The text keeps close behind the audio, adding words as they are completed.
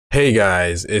Hey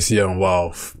guys, it's Young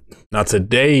Wealth. Now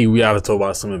today we have to talk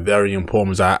about something very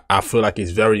important. I feel like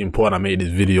it's very important I made this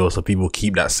video so people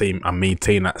keep that same and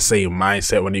maintain that same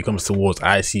mindset when it comes towards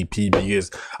ICP,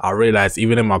 because I realized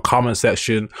even in my comment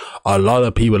section a lot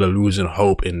of people are losing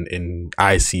hope in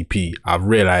ICP. I've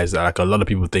realized that like a lot of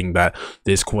people think that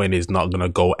this coin is not gonna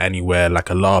go anywhere. Like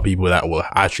a lot of people that were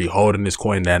actually holding this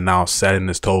coin, they're now selling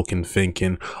this token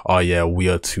thinking, oh yeah, we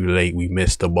are too late, we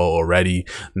missed the boat already.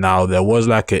 Now there was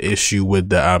like an issue with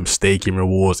the staking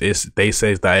rewards. They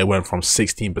say that it went from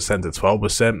 16% to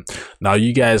 12%. Now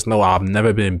you guys know I've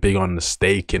never been big on the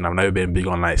staking. I've never been big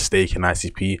on like staking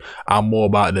ICP. I'm more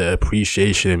about the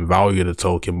appreciation and value of the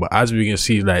token. But as we can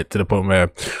see, like to the point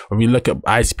where when we look at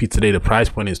ICP today, the price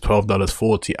point is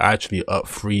 $12.40, actually up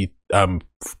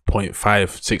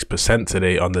 0.56%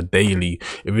 today on the daily.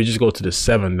 If we just go to the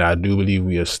 7, I do believe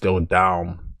we are still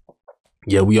down.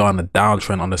 Yeah, we are on a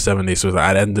downtrend on the 7 day. So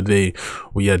at the end of the day,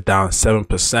 we are down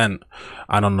 7%.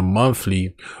 And on the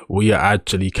monthly, we are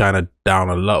actually kind of down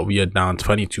a lot. We are down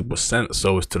 22%.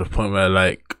 So it's to the point where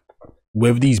like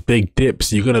with these big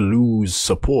dips, you're going to lose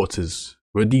supporters.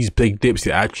 With these big dips,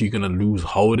 you're actually going to lose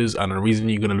holders. And the reason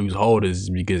you're going to lose holders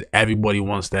is because everybody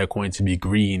wants their coin to be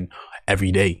green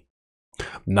every day.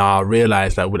 Now I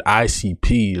realize that with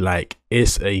ICP, like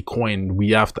it's a coin we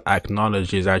have to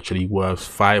acknowledge is actually worth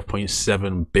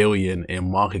 5.7 billion in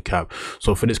market cap.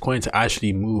 So for this coin to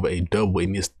actually move a double,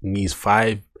 it needs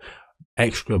 5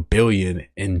 extra billion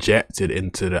injected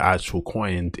into the actual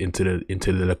coin, into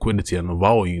the liquidity and the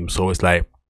volume. So it's like,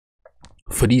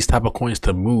 for these type of coins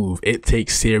to move, it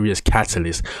takes serious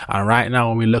catalysts. And right now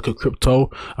when we look at crypto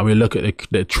and we look at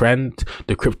the trend,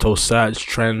 the crypto surge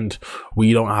trend,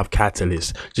 we don't have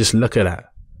catalysts. Just look at that.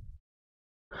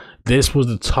 This was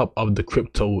the top of the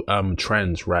crypto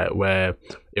trends, right, where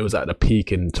it was at the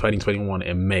peak in 2021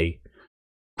 in May.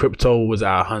 Crypto was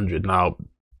at 100. Now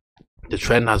the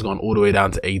trend has gone all the way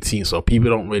down to 18, so people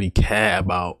don't really care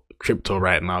about crypto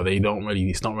right now. They don't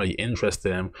really, it's not really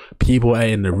interested in. People are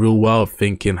in the real world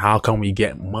thinking, how can we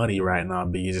get money right now?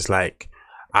 Because it's like,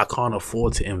 I can't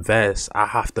afford to invest. I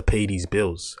have to pay these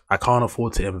bills. I can't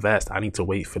afford to invest. I need to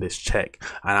wait for this check,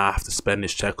 and I have to spend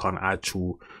this check on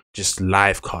actual just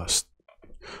life cost.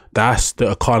 That's the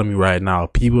economy right now.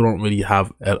 People don't really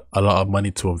have a lot of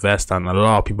money to invest, and a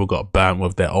lot of people got banned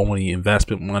with their only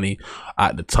investment money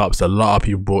at the top. So a lot of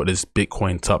people brought this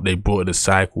Bitcoin top, they brought the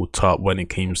cycle top when it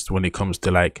comes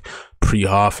to like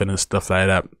pre-halving and stuff like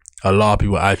that. A lot of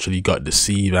people actually got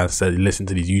deceived and said, listen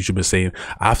to these YouTubers saying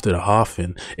after the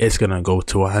halving it's gonna go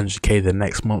to 100k the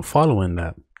next month following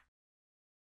that.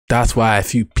 That's why a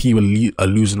few people are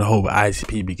losing the hope of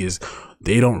ICP, because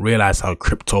they don't realize how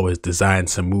crypto is designed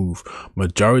to move.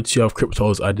 Majority of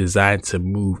cryptos are designed to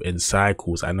move in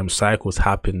cycles, and them cycles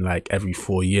happen like every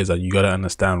 4 years. And you got to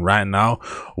understand, right now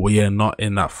we are not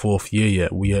in that 4th year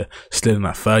yet. We are still in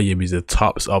that 3rd year, because the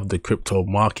tops of the crypto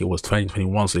market was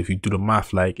 2021. So if you do the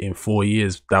math, like in 4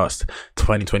 years, that was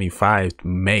 2025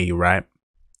 May, right?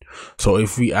 So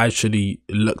if we actually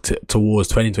looked towards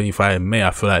 2025 in May,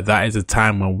 I feel like that is a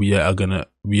time when we are gonna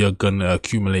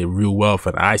accumulate real wealth.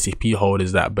 And ICP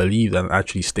holders that believed and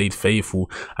actually stayed faithful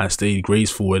and stayed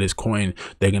graceful with this coin,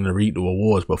 they're gonna reap the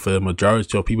rewards. But for the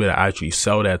majority of people that actually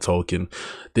sell their token,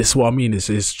 this is what I mean, it's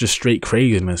just straight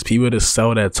craziness. People that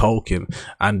sell their token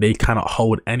and they cannot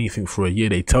hold anything for a year.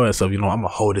 They tell themselves, you know, I'm gonna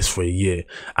hold this for a year,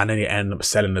 and then they end up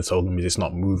selling the token because it's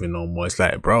not moving no more. It's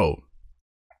like, bro,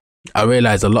 I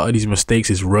realize a lot of these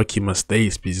mistakes is rookie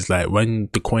mistakes, because it's like when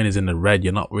the coin is in the red,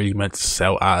 you're not really meant to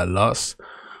sell at a loss.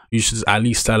 You should at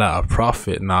least sell at a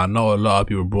profit. Now I know a lot of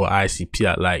people brought ICP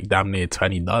at like damn near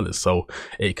 $20, so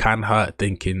it can hurt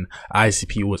thinking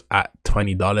ICP was at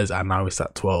 $20 and now it's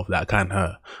at 12. That can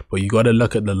hurt, but you got to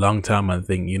look at the long term and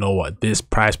think, you know what, this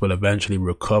price will eventually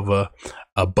recover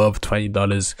above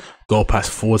 $20, go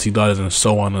past $40, and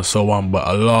so on and so on. But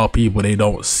a lot of people, they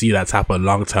don't see that type of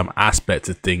long-term aspect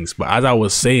of things. But as I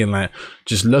was saying, like,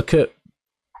 just look at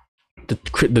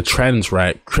the trends,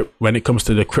 right? When it comes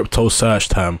to the crypto search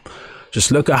term,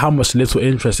 just look at how much little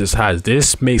interest this has.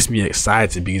 This makes me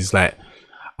excited, because like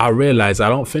I realize I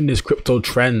don't think this crypto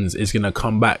trends is gonna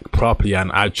come back properly and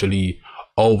actually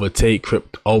overtake the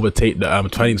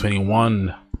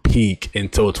 2021 peak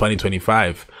until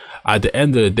 2025. At the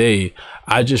end of the day,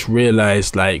 I just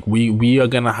realized like we are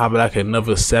gonna have like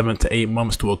another 7 to 8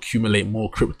 months to accumulate more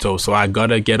crypto. So I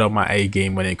gotta get on my A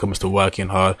game when it comes to working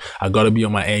hard. I gotta be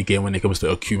on my A game when it comes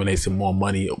to accumulating more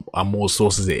money and more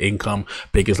sources of income,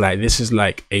 because like this is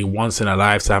like a once in a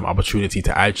lifetime opportunity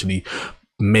to actually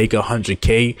make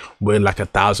 100k with like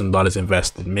 $1,000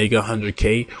 invested, make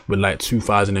 100k with like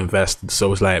 2,000 invested.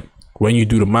 So it's like when you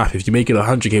do the math, if you make it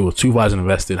 100K with 2,000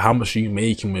 invested, how much are you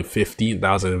making with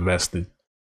 15,000 invested?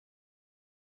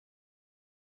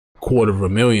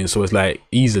 $250,000. So it's like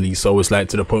easily. So it's like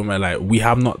to the point where like we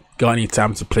have not got any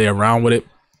time to play around with it.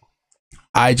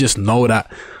 I just know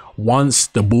that once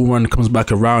the bull run comes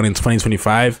back around in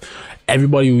 2025,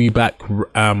 everybody will be back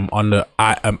on the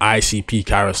ICP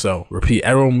carousel. Repeat,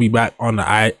 everyone will be back on the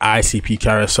ICP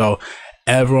carousel.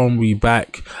 Everyone will be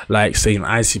back like saying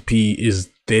ICP is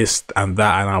this and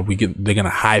that, and they're gonna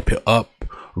hype it up.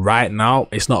 Right now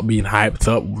it's not being hyped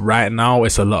up. Right now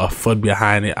it's a lot of FUD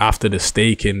behind it. After the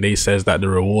staking, they says that the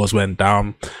rewards went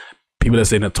down. People are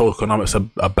saying the total economics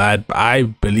are bad, but I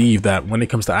believe that when it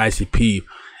comes to ICP,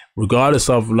 regardless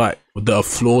of like the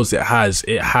flaws it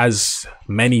has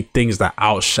many things that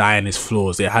outshine its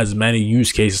flaws. It has many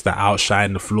use cases that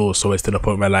outshine the flaws. So it's to the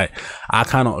point where like I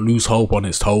cannot lose hope on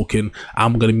its token.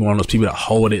 I'm gonna be one of those people that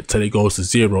hold it till it goes to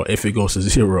zero. If it goes to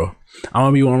zero, I'm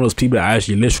gonna be one of those people that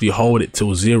actually literally hold it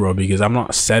till zero, because I'm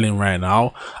not selling right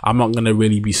now. I'm not gonna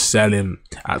really be selling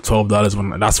at $12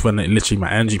 when that's when literally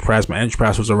my entry price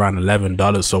was around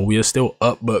 $11. So we are still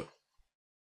up, but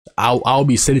I'll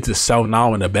be silly to sell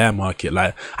now in the bear market.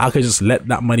 Like I could just let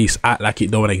that money act like it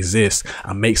don't exist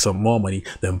and make some more money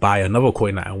than buy another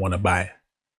coin that I want to buy.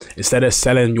 Instead of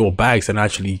selling your bags and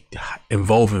actually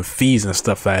involving fees and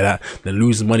stuff like that, then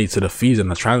losing money to the fees and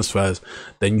the transfers,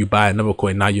 then you buy another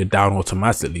coin, now you're down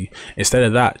automatically. Instead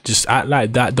of that, just act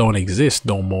like that don't exist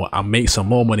no more and make some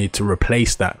more money to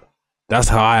replace that. That's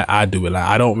how I do it. Like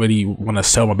I don't really want to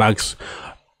sell my bags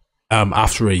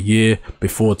after a year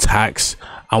before tax.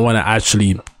 I want to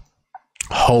actually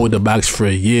hold the bags for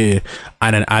a year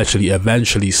and then actually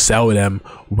eventually sell them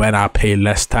when I pay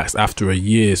less tax after a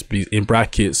year, in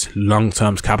brackets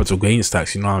long-term capital gains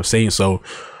tax, you know what I'm saying? So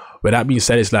with that being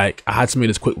said, it's like I had to make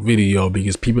this quick video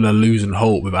because people are losing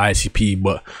hope with ICP.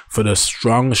 But for the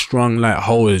strong like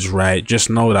holders, right, just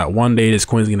know that one day this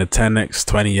coin's gonna 10x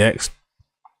 20x,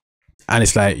 and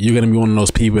it's like you're gonna be one of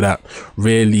those people that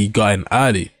really got in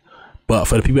early. But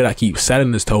for the people that keep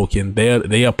selling this token,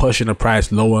 they are pushing the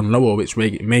price lower and lower, which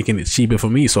making it cheaper for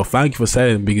me. So thank you for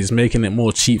selling, because it's making it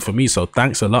more cheap for me. So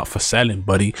thanks a lot for selling,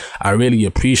 buddy. I really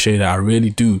appreciate it. I really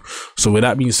do. So with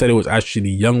that being said, it was actually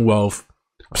Young Wealth.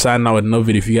 I'm signing out with another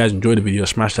video. If you guys enjoyed the video,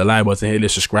 smash the like button, hit the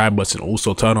subscribe button,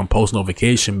 also turn on post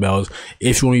notification bells.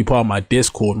 If you want to be part of my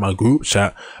Discord, my group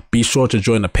chat, be sure to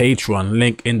join the Patreon,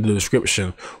 link in the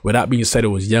description. With that being said, it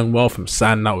was Young Wealth. I'm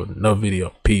signing out with another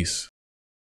video. Peace.